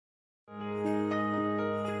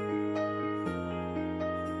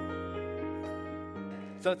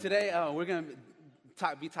So today we're going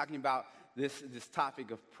to be talking about this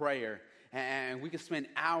topic of prayer, and we could spend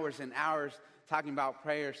hours and hours talking about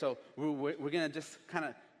prayer. So we're going to just kind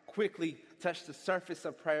of quickly touch the surface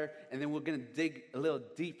of prayer, and then we're going to dig a little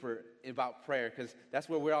deeper about prayer, because that's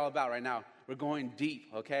what we're all about right now. We're going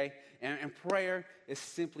deep, okay? And prayer is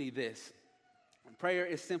simply this. Prayer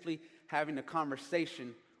is simply having a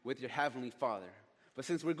conversation with your Heavenly Father. But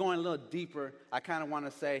since we're going a little deeper, I kind of want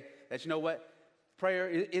to say that, you know what? Prayer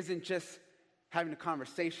isn't just having a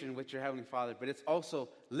conversation with your Heavenly Father, but it's also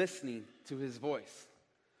listening to His voice.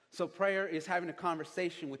 So prayer is having a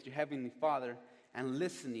conversation with your Heavenly Father and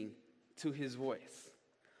listening to His voice.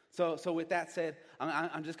 So with that said,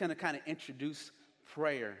 I'm just going to kind of introduce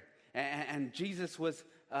prayer. And Jesus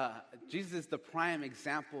is the prime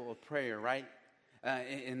example of prayer, right?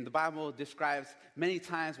 And the Bible describes many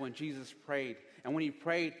times when Jesus prayed. And when He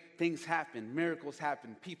prayed, things happened. Miracles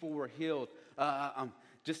happened. People were healed.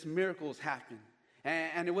 Just miracles happened.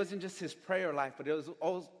 And it wasn't just His prayer life, but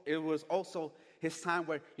it was also His time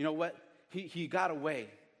where, you know what? He got away.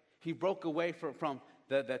 He broke away from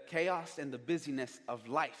the chaos and the busyness of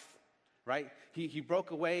life, right? He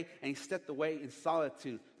broke away and He stepped away in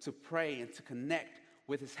solitude to pray and to connect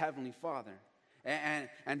with His Heavenly Father.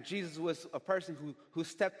 And Jesus was a person who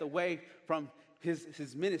stepped away from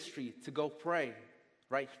his ministry to go pray,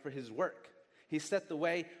 right, for His work. He stepped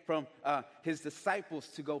away from His disciples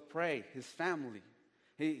to go pray, His family.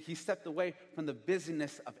 He stepped away from the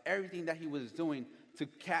busyness of everything that He was doing to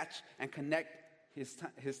catch and connect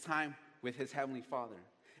his time with His Heavenly Father.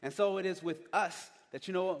 And so it is with us that,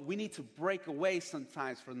 you know what, we need to break away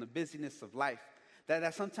sometimes from the busyness of life.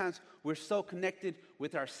 That sometimes we're so connected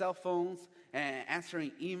with our cell phones and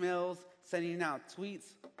answering emails, sending out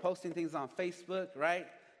tweets, posting things on Facebook, right?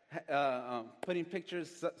 Putting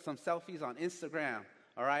pictures, some selfies on Instagram,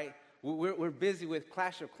 all right? We're busy with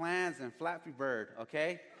Clash of Clans and Flappy Bird,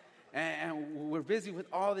 okay? And we're busy with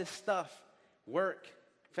all this stuff, work,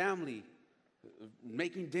 family,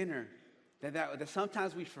 making dinner, that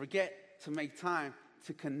sometimes we forget to make time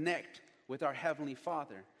to connect with our Heavenly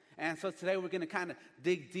Father. And so today we're going to kind of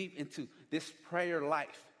dig deep into this prayer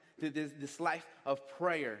life, this life of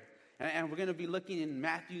prayer. And we're going to be looking in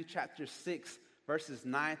Matthew chapter 6, verses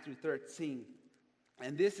 9 through 13.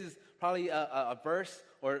 And this is probably a verse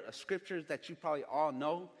or a scripture that you probably all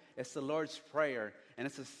know. It's the Lord's Prayer. And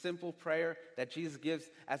it's a simple prayer that Jesus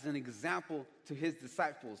gives as an example to His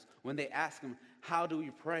disciples when they ask Him, how do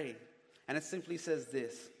we pray? And it simply says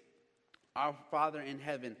this: Our Father in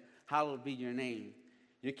heaven, hallowed be your name.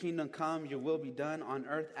 Your kingdom come, your will be done on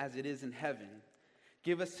earth as it is in heaven.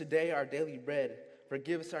 Give us today our daily bread.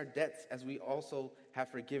 Forgive us our debts as we also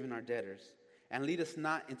have forgiven our debtors. And lead us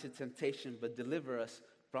not into temptation, but deliver us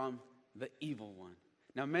from the evil one.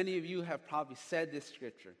 Now, many of you have probably said this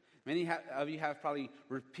scripture. Many of you have probably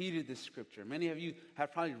repeated this scripture. Many of you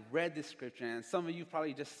have probably read this scripture. And some of you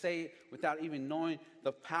probably just say it without even knowing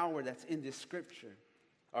the power that's in this scripture.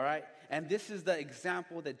 All right? And this is the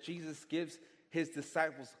example that Jesus gives His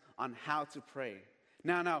disciples on how to pray.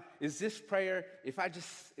 Now, is this prayer, if I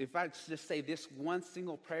just say this one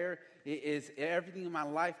single prayer, is everything in my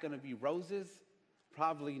life going to be roses?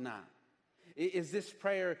 Probably not. Is this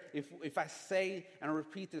prayer, if I say and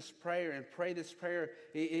repeat this prayer and pray this prayer,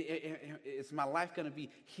 is my life going to be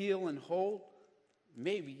healed and whole?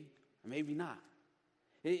 Maybe, maybe not.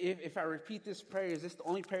 If I repeat this prayer, is this the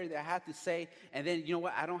only prayer that I have to say? And then, you know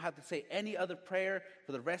what, I don't have to say any other prayer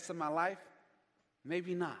for the rest of my life?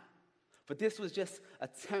 Maybe not. But this was just a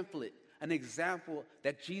template, an example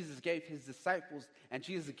that Jesus gave His disciples, and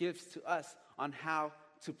Jesus gives to us on how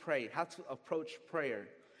to pray, how to approach prayer.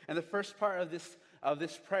 And the first part of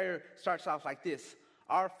this prayer starts off like this: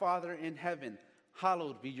 Our Father in heaven,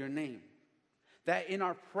 hallowed be your name. That in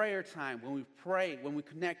our prayer time, when we pray, when we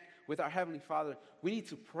connect with our Heavenly Father, we need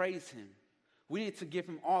to praise Him. We need to give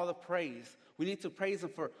Him all the praise. We need to praise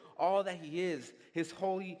Him for all that He is.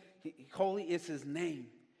 Holy is His name.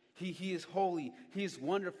 He is holy. He is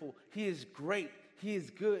wonderful. He is great. He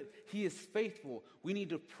is good. He is faithful. We need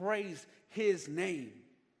to praise His name.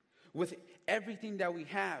 With everything that we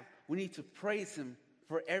have, we need to praise Him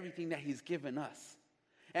for everything that He's given us.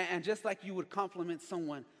 And just like you would compliment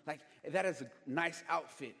someone, like, that is a nice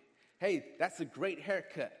outfit. Hey, that's a great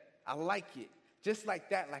haircut. I like it. Just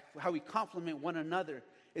like that, like how we compliment one another,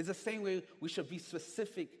 is the same way we should be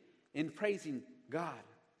specific in praising God.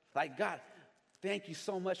 Like, God, thank you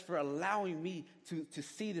so much for allowing me to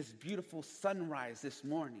see this beautiful sunrise this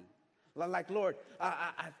morning. Like, Lord,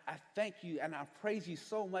 I thank you and I praise you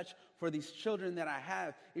so much for these children that I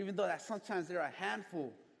have, even though that sometimes they're a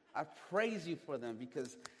handful. I praise you for them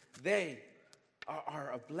because they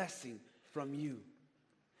are a blessing from you.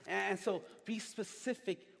 And so be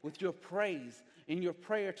specific with your praise. In your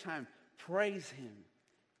prayer time, praise him.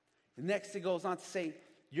 Next, it goes on to say,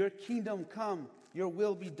 your kingdom come, your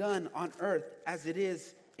will be done on earth as it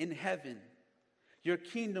is in heaven. Your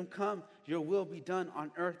kingdom come, your will be done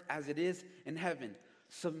on earth as it is in heaven.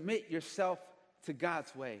 Submit yourself to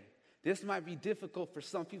God's way. This might be difficult for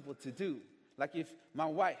some people to do. Like if my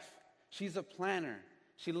wife, she's a planner.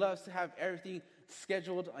 She loves to have everything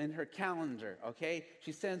scheduled in her calendar, okay?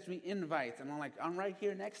 She sends me invites, and I'm like, I'm right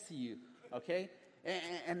here next to you, okay?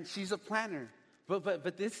 And she's a planner.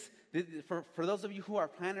 But this for those of you who are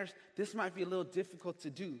planners, this might be a little difficult to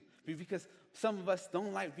do because some of us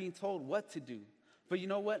don't like being told what to do. But you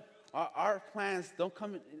know what? Our plans don't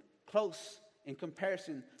come close in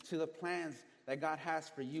comparison to the plans that God has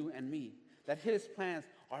for you and me. That his plans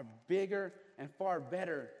are bigger and far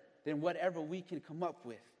better than whatever we can come up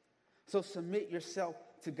with. So submit yourself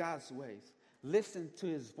to God's ways. Listen to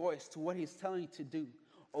his voice, to what he's telling you to do.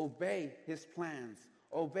 Obey his plans.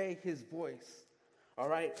 Obey his voice. All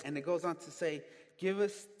right? And it goes on to say, give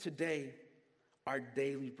us today our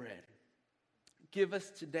daily bread. Give us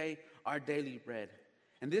today our daily bread.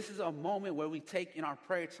 And this is a moment where we take in our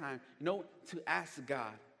prayer time, to ask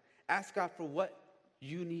God. Ask God for what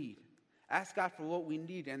you need. Ask God for what we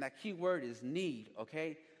need. And that key word is need,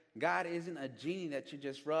 okay? God isn't a genie that you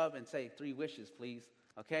just rub and say, 3 wishes, please,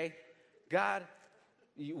 okay? God,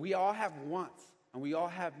 we all have wants and we all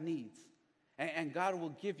have needs. And God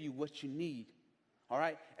will give you what you need, all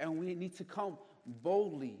right? And we need to come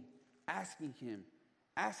boldly asking him,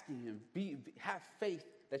 have faith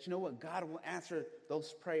that God will answer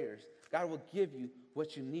those prayers. God will give you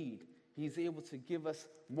what you need. He's able to give us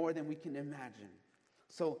more than we can imagine.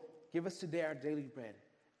 So give us today our daily bread.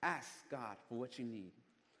 Ask God for what you need.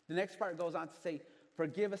 The next part goes on to say,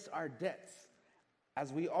 forgive us our debts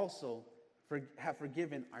as we also have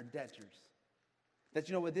forgiven our debtors. That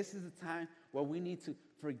this is a time where we need to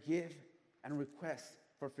forgive and request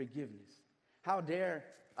for forgiveness. How dare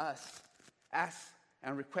us ask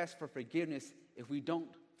and request for forgiveness if we don't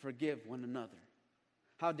forgive one another?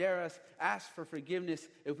 How dare us ask for forgiveness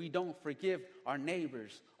if we don't forgive our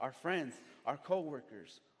neighbors, our friends, our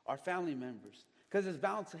coworkers, our family members? Because it's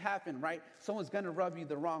bound to happen, right? Someone's going to rub you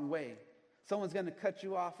the wrong way. Someone's going to cut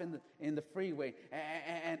you off in the freeway.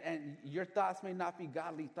 And your thoughts may not be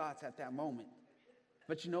godly thoughts at that moment.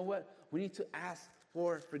 But you know what? We need to ask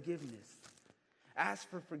for forgiveness. Ask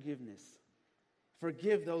for forgiveness.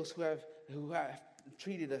 Forgive those who have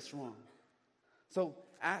treated us wrong. So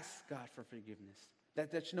ask God for forgiveness.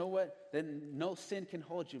 That you know what? Then no sin can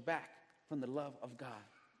hold you back from the love of God.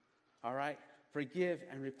 All right? Forgive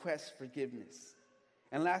and request forgiveness.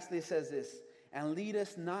 And lastly, it says this, and lead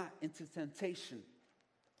us not into temptation,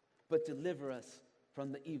 but deliver us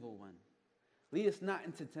from the evil one. Lead us not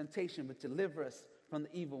into temptation, but deliver us from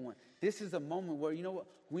the evil one. This is a moment where,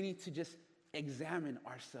 we need to just examine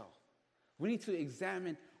ourselves. We need to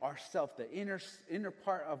examine ourselves, the inner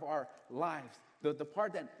part of our lives, the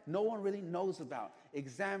part that no one really knows about.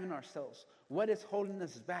 Examine ourselves. What is holding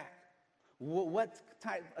us back? What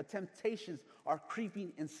type of temptations are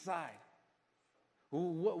creeping inside?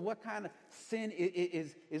 What kind of sin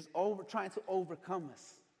is trying to overcome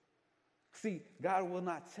us? See, God will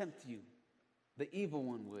not tempt you. The evil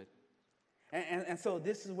one would. And so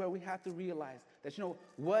this is where we have to realize that,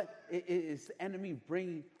 what is the enemy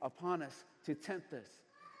bringing upon us to tempt us?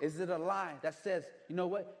 Is it a lie that says,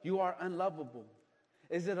 you are unlovable?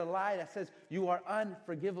 Is it a lie that says you are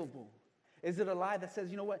unforgivable? Is it a lie that says,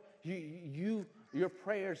 your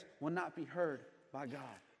prayers will not be heard by God?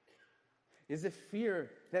 Is it fear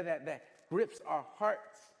that grips our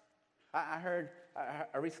hearts?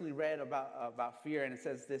 I recently read about fear, and it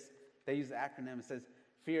says this. They use the acronym. It says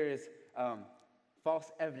fear is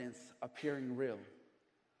false evidence appearing real.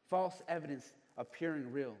 False evidence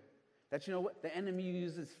appearing real. That the enemy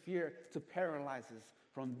uses fear to paralyze us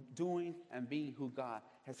from doing and being who God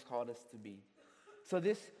has called us to be. So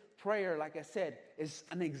this prayer, like I said, is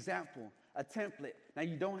an example, a template. Now,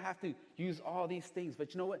 you don't have to use all these things,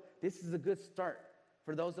 but this is a good start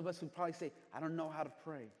for those of us who probably say, I don't know how to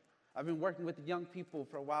pray. I've been working with the young people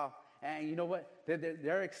for a while, and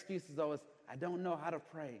their excuse is always, I don't know how to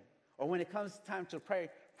pray. Or when it comes time to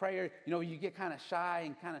prayer, you get kind of shy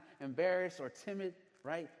and kind of embarrassed or timid,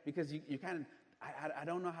 right? Because you kind of, I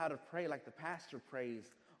don't know how to pray like the pastor prays,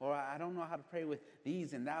 or I don't know how to pray with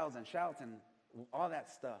these and thous and shouts and all that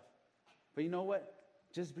stuff. But you know what?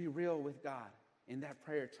 Just be real with God in that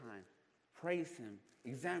prayer time. Praise him.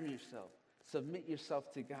 Examine yourself. Submit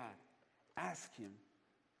yourself to God. Ask him.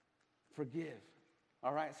 Forgive.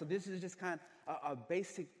 All right, so this is just kind of a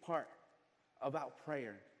basic part about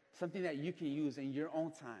prayer, something that you can use in your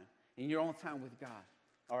own time with God.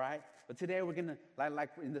 All right, but today we're gonna, like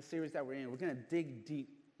in the series that we're in, we're gonna dig deep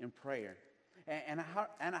in prayer. And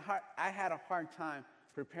I had a hard time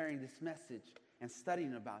preparing this message and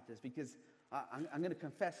studying about this because I'm gonna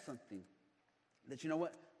confess something that, you know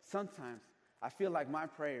what, sometimes I feel like my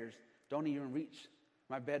prayers don't even reach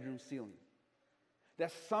my bedroom ceiling.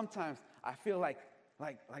 That sometimes I feel like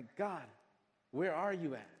God, where are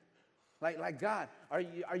you at? Like God, are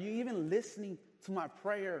you even listening to my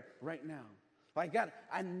prayer right now? Like God,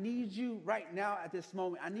 I need you right now at this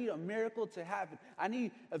moment. I need a miracle to happen. I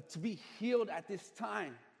need to be healed at this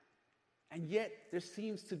time. And yet there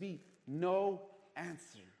seems to be no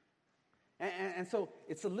answer. And so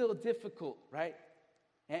it's a little difficult, right?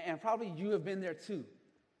 And probably you have been there too.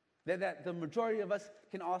 That the majority of us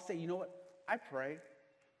can all say, you know what, I pray.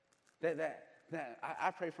 That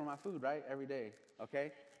I pray for my food, right, every day,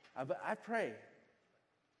 okay? But I pray.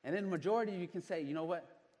 And then the majority of you can say, you know what,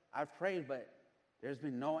 I prayed, but there's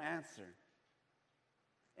been no answer.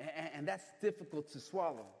 And that's difficult to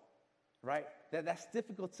swallow, right? That's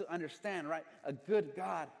difficult to understand, right? A good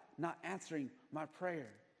God not answering my prayer.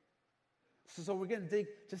 So we're going to dig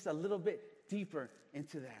just a little bit deeper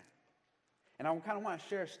into that. And I kind of want to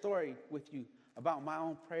share a story with you about my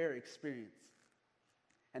own prayer experience.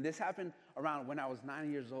 And this happened around when I was 9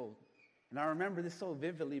 years old. And I remember this so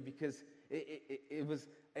vividly because it was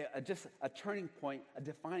just a turning point, a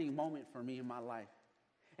defining moment for me in my life.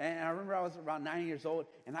 And I remember I was around 9 years old,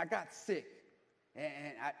 and I got sick.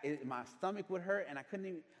 And my stomach would hurt, and I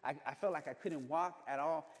felt like I couldn't walk at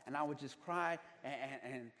all, and I would just cry.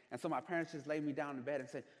 And so my parents just laid me down in bed and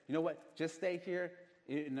said, you know what, just stay here.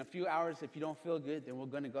 In a few hours, if you don't feel good, then we're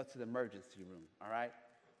going to go to the emergency room, all right?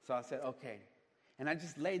 So I said, okay. And I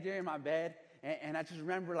just laid there in my bed, and I just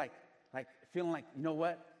remember like feeling like, you know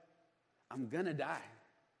what? I'm going to die.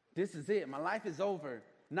 This is it. My life is over.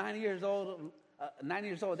 9 years old,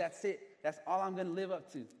 that's it. That's all I'm going to live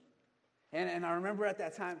up to. And I remember at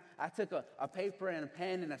that time, I took a paper and a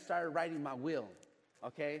pen, and I started writing my will,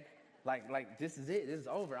 okay? Like this is it. This is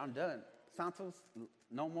over. I'm done. Santos,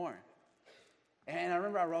 no more. And I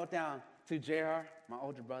remember I wrote down to JR, my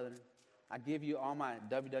older brother, I give you all my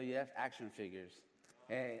WWF action figures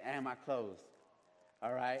and my clothes,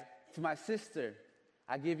 all right? To my sister,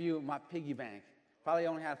 I give you my piggy bank. Probably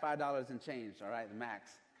only had $5 in change, all right, the max,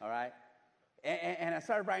 all right? And I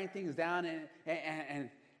started writing things down,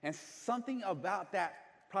 and something about that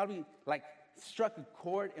probably like struck a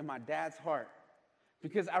chord in my dad's heart.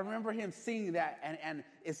 Because I remember him seeing that, and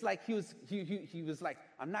it's like he was like,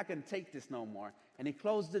 I'm not going to take this no more. And he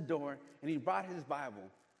closed the door, and he brought his Bible,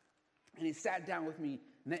 and he sat down with me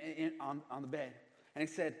on the bed, and he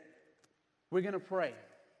said, we're going to pray.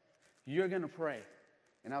 You're going to pray.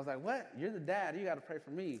 And I was like, what? You're the dad. You got to pray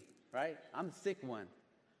for me, right? I'm the sick one.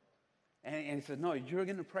 And he said, no, you're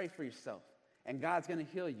going to pray for yourself, and God's going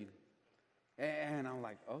to heal you. And I'm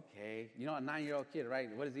like, okay. You know, a 9-year-old kid, right?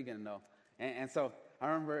 What is he going to know? And so I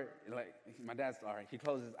remember, like, my dad's, all right, he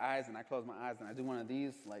closed his eyes, and I close my eyes, and I do one of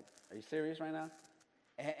these, like, are you serious right now?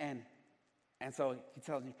 And so he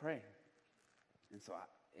tells me, pray. And so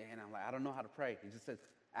I'm like, I don't know how to pray. He just says,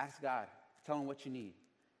 ask God, tell him what you need.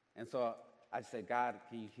 And so I said, God,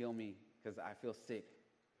 can you heal me? Because I feel sick.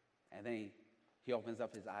 And then he opens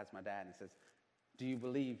up his eyes, my dad, and says, do you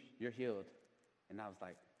believe you're healed? And I was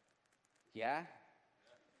like, yeah.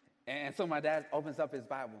 And so my dad opens up his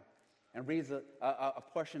Bible and reads a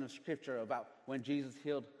portion of scripture about when Jesus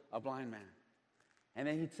healed a blind man. And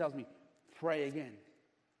then he tells me, pray again.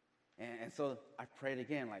 And so I prayed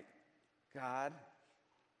again, like, God,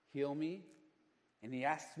 heal me. And he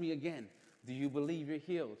asked me again, do you believe you're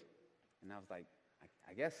healed? And I was like,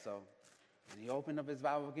 I guess so. And he opened up his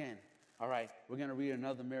Bible again. All right, we're going to read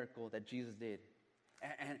another miracle that Jesus did.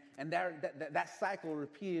 And that cycle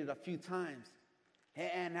repeated a few times.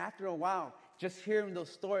 And after a while, just hearing those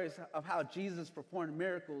stories of how Jesus performed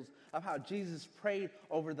miracles, of how Jesus prayed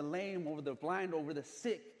over the lame, over the blind, over the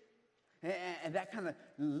sick, and that kind of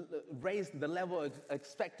raised the level of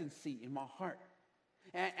expectancy in my heart.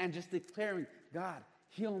 And just declaring, God,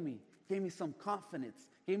 heal me, gave me some confidence,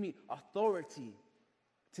 gave me authority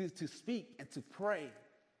to speak and to pray.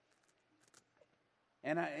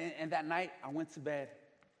 And that night, I went to bed,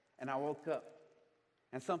 and I woke up.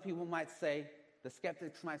 And some people might say, the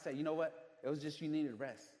skeptics might say, you know what? It was just you needed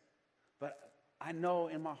rest. But I know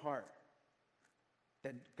in my heart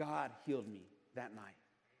that God healed me that night.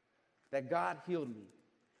 That God healed me.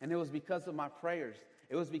 And it was because of my prayers.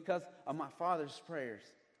 It was because of my father's prayers.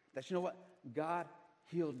 That, you know what? God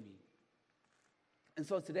healed me. And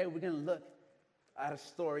so today we're going to look at a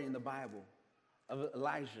story in the Bible of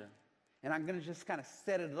Elijah. And I'm going to just kind of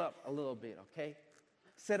set it up a little bit, okay?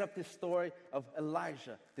 Set up this story of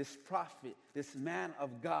Elijah, this prophet, this man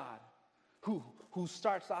of God, who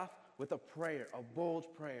starts off with a prayer, a bold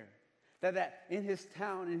prayer. That in his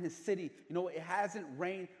town, in his city, it hasn't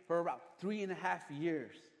rained for about 3.5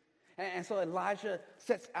 years. And so Elijah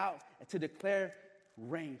sets out to declare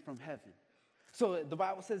rain from heaven. So the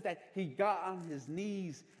Bible says that he got on his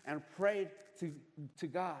knees and prayed to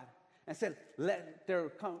God and said,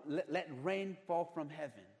 let rain fall from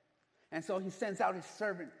heaven. And so he sends out his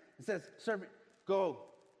servant and says, servant, go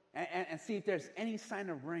and see if there's any sign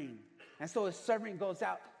of rain. And so his servant goes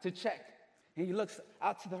out to check. And he looks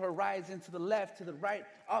out to the horizon, to the left, to the right,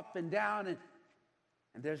 up and down, and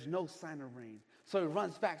there's no sign of rain. So he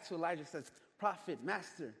runs back to Elijah and says, prophet,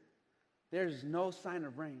 master, there's no sign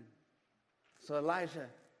of rain. So Elijah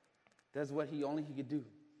does what he could do.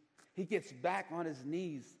 He gets back on his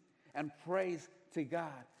knees and prays to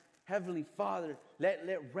God. Heavenly Father, let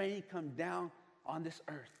rain come down on this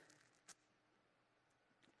earth.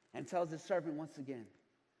 And tells his servant once again,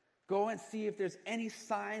 go and see if there's any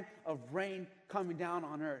sign of rain coming down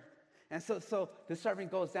on earth. And so the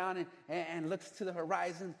servant goes down and looks to the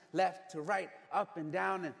horizon, left to right, up and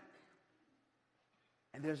down,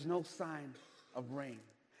 and there's no sign of rain.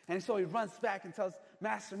 And so he runs back and tells,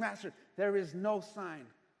 Master, there is no sign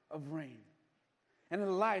of rain. And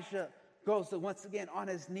Elijah goes once again on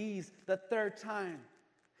his knees the third time,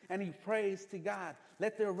 and he prays to God,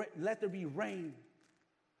 let there be rain.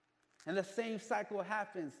 And the same cycle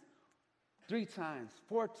happens 3 times,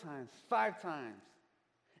 4 times, 5 times.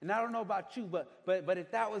 And I don't know about you, but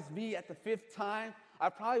if that was me at the 5th time, I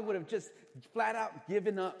probably would have just flat out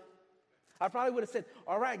given up. I probably would have said,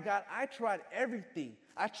 all right, God, I tried everything.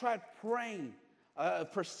 I tried praying,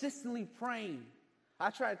 persistently praying. I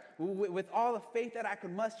tried with all the faith that I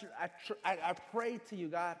could muster. I prayed to you,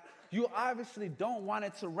 God. You obviously don't want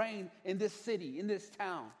it to rain in this city, in this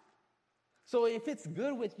town. So if it's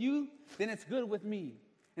good with you, then it's good with me.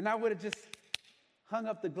 And I would have just hung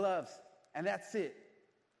up the gloves, and that's it.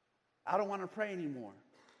 I don't want to pray anymore.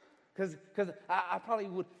 Because I probably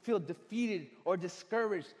would feel defeated or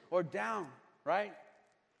discouraged or down, right?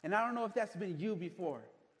 And I don't know if that's been you before,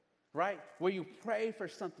 right? Where you pray for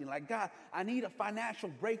something like, God, I need a financial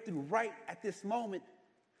breakthrough right at this moment.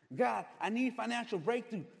 God, I need financial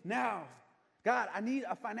breakthrough now. God, I need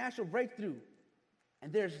a financial breakthrough.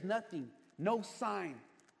 And there's nothing, no sign.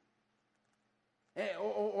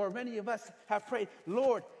 Or many of us have prayed,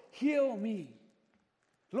 Lord, heal me.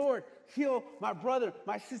 Lord, heal my brother,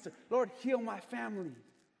 my sister. Lord, heal my family.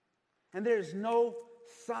 And there's no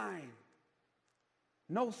sign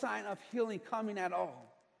of healing coming at all.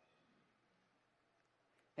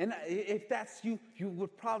 And if that's you, you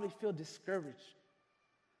would probably feel discouraged.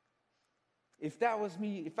 If that was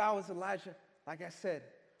me, if I was Elijah, like I said,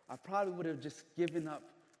 I probably would have just given up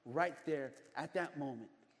right there at that moment.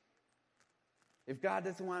 If God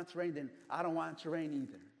doesn't want it to rain, then I don't want it to rain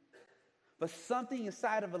either. But something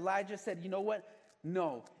inside of Elijah said, you know what?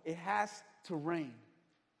 No, it has to rain.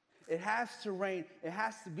 It has to rain. It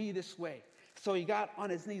has to be this way. So he got on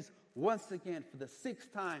his knees once again for the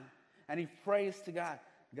 6th time, and he prays to God,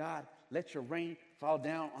 God, let your rain fall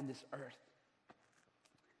down on this earth.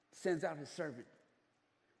 Sends out his servant.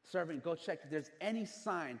 Servant, go check if there's any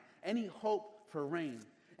sign, any hope for rain.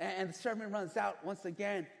 And the servant runs out once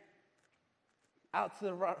again, out to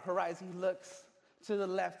the horizon. He looks to the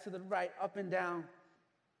left, to the right, up and down.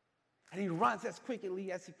 And he runs as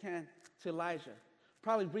quickly as he can to Elijah,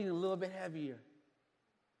 probably breathing a little bit heavier.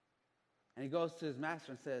 And he goes to his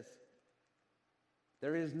master and says,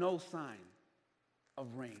 there is no sign of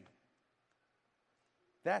rain.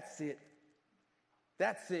 That's it.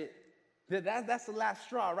 That's it. That's the last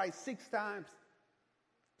straw, right? 6 times.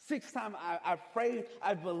 6 times I prayed.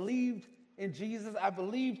 I believed in Jesus. I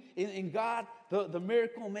believed in God, the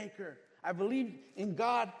miracle maker. I believed in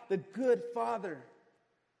God, the good Father.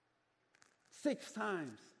 6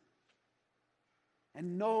 times.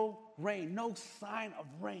 And no rain, no sign of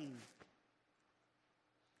rain.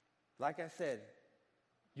 Like I said,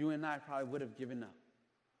 you and I probably would have given up.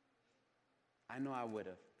 I know I would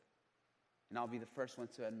have. And I'll be the first one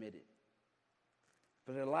to admit it.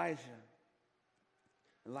 But Elijah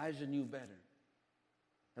knew better.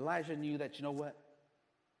 Elijah knew that, you know what?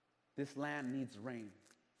 This land needs rain.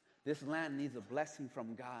 This land needs a blessing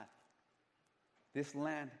from God. This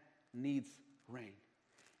land needs rain.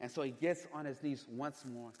 And so he gets on his knees once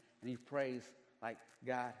more and he prays like,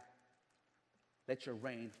 God, let your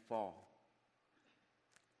rain fall.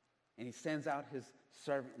 And he sends out his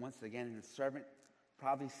servant once again, and his servant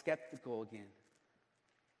probably skeptical again,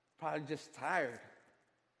 probably just tired,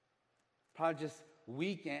 probably just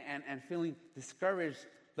weak and feeling discouraged,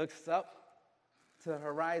 looks up to the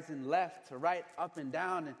horizon, left to right, up and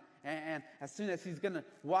down, and as soon as he's going to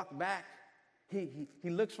walk back, he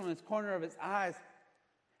looks from his corner of his eyes,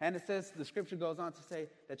 and it says, the scripture goes on to say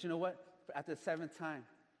that, you know what, at the seventh time,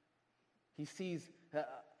 he sees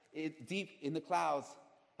it deep in the clouds,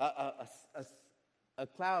 a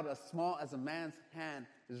cloud as small as a man's hand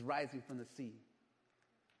is rising from the sea.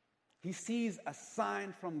 He sees a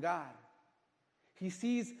sign from God. He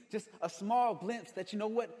sees just a small glimpse that, you know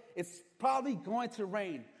what, it's probably going to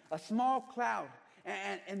rain, a small cloud.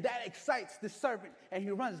 And that excites the servant. And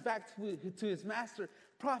he runs back to his master,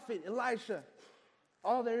 prophet Elisha.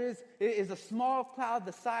 All there is a small cloud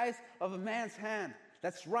the size of a man's hand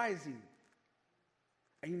that's rising.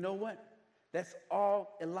 And you know what? That's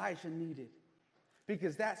all Elijah needed.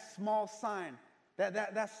 Because that small sign,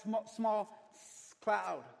 that small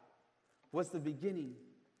cloud was the beginning,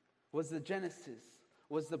 was the genesis,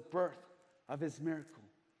 was the birth of his miracle.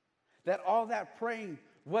 That all that praying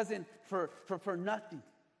wasn't for nothing.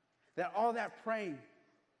 That all that praying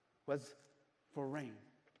was for rain.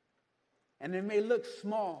 And it may look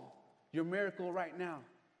small, your miracle right now,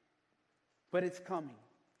 but it's coming.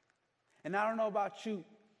 And I don't know about you,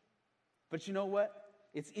 but you know what?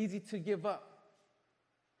 It's easy to give up.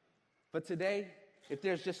 But today, if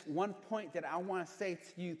there's just one point that I want to say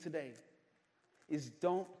to you today, is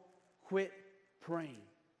don't quit praying.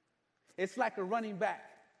 It's like a running back,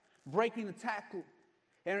 breaking the tackle,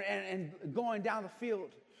 and going down the field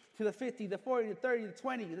to the 50, the 40, the 30, the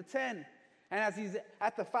 20, the 10. And as he's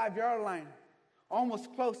at the 5-yard line,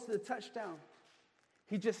 almost close to the touchdown,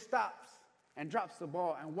 he just stops and drops the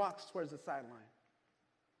ball and walks towards the sideline.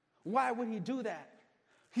 Why would he do that?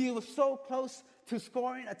 He was so close to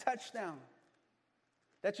scoring a touchdown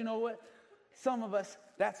that, you know what? Some of us,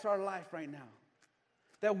 that's our life right now.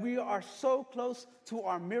 That we are so close to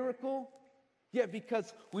our miracle, yet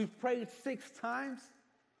because we've prayed 6 times,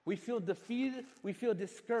 we feel defeated, we feel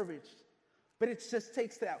discouraged. But it just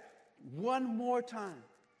takes that one more time,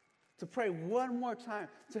 to pray one more time,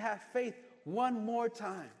 to have faith one more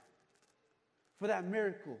time, for that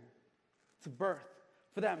miracle to birth,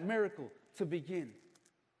 for that miracle to begin,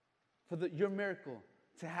 for your miracle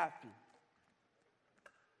to happen.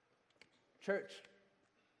 Church,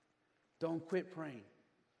 don't quit praying.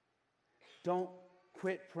 Don't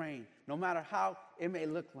quit praying, no matter how it may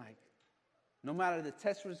look like. No matter the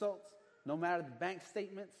test results, no matter the bank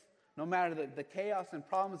statements, no matter the chaos and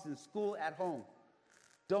problems in school, at home.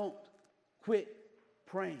 Don't quit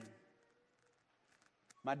praying.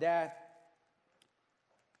 My dad,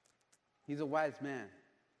 he's a wise man.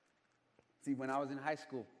 See, when I was in high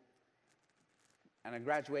school and I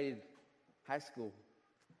graduated high school,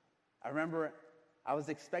 I remember I was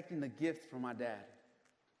expecting a gift from my dad.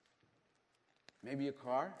 Maybe a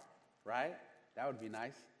car, right? That would be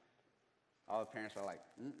nice. All the parents are like,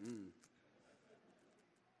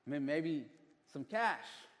 Maybe some cash,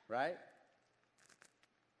 right?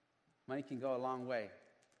 Money can go a long way.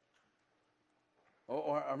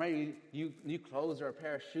 Or maybe new clothes or a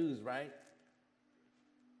pair of shoes, right?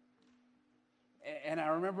 And I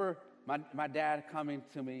remember my dad coming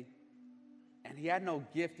to me, and he had no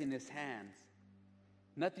gift in his hands.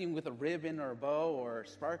 Nothing with a ribbon or a bow or a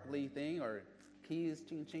sparkly thing or keys,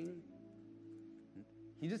 ching-ching.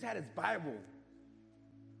 He just had his Bible.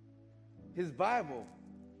 His Bible.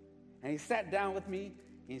 And he sat down with me.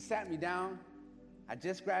 He sat me down. I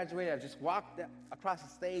just graduated. I just walked across the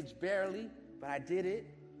stage barely, but I did it.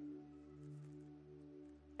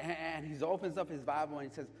 And he opens up his Bible and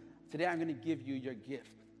he says, today I'm going to give you your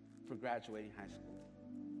gift for graduating high school.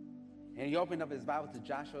 And he opened up his Bible to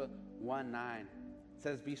Joshua 1:9. It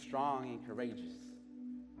says, be strong and courageous.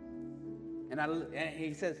 And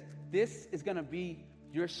he says, this is going to be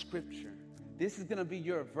your scripture. This is going to be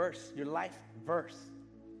your verse, your life verse.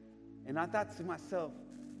 And I thought to myself,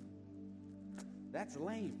 that's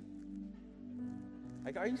lame.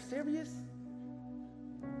 Like, are you serious?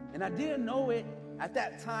 And I didn't know it at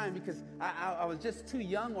that time because I was just too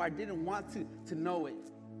young, or I didn't want to know it.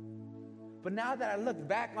 But now that I look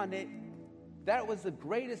back on it, that is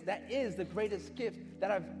the greatest gift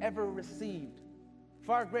that I've ever received.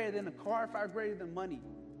 Far greater than a car, far greater than money.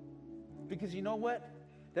 Because you know what?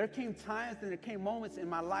 There came times and there came moments in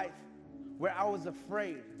my life where I was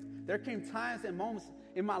afraid. There came times and moments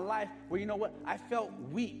in my life where, you know what, I felt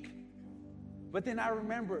weak. But then I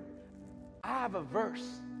remember, I have a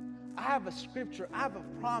verse, I have a scripture, I have a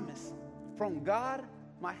promise from God,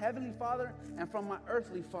 my heavenly Father, and from my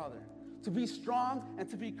earthly Father, to be strong and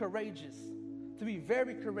to be courageous, to be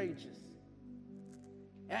very courageous.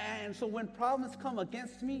 And so when problems come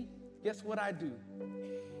against me, guess what I do?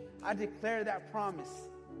 I declare that promise.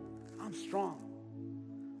 I'm strong.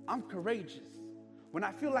 I'm courageous. When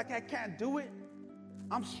I feel like I can't do it,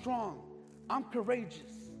 I'm strong. I'm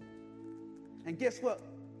courageous. And guess what?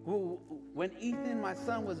 When Ethan, my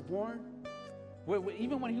son, was born,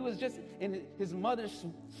 even when he was just in his mother's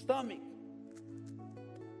stomach,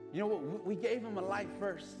 you know what? We gave him a life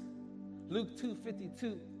verse. Luke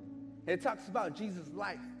 2:52. It talks about Jesus'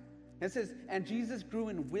 life. It says, and Jesus grew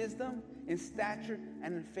in wisdom, in stature,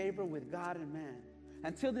 and in favor with God and man.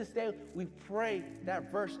 Until this day, we pray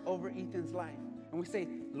that verse over Ethan's life. And we say,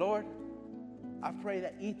 Lord, I pray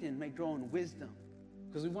that Ethan may grow in wisdom.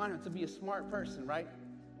 Because we want him to be a smart person, right?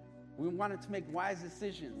 We want him to make wise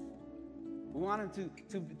decisions. We want him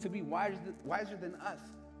to be wiser than us.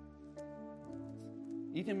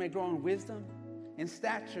 Ethan may grow in wisdom, in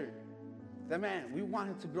stature. That man, we want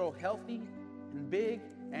him to grow healthy and big.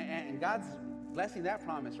 And God's blessing that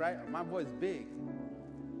promise, right? My boy's big.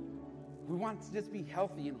 We want to just be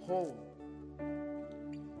healthy and whole.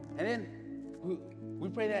 And then we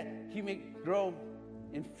pray that he may grow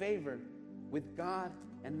in favor with God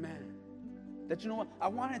and man. That, you know what, I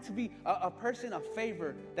want him to be a person of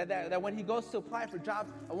favor. That when he goes to apply for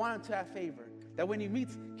jobs, I want him to have favor. That when he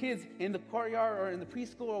meets kids in the courtyard or in the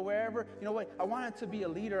preschool or wherever, you know what, I want him to be a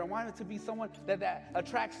leader. I want him to be someone that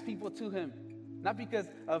attracts people to him. Not because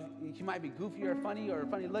of he might be goofy or funny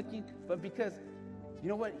looking, but because, you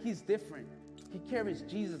know what, he's different. He carries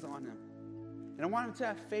Jesus on him. And I want him to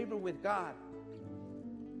have favor with God.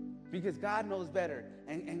 Because God knows better.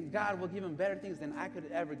 And God will give him better things than I could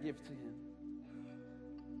ever give to him.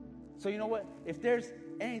 So you know what? If there's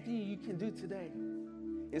anything you can do today,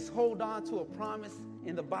 is hold on to a promise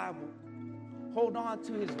in the Bible. Hold on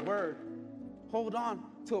to his word. Hold on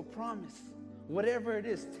to a promise. Whatever it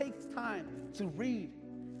is, take time to read.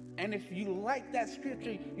 And if you like that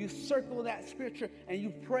scripture, you circle that scripture and you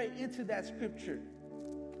pray into that scripture.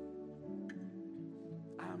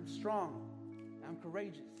 I'm strong. I'm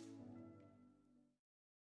courageous.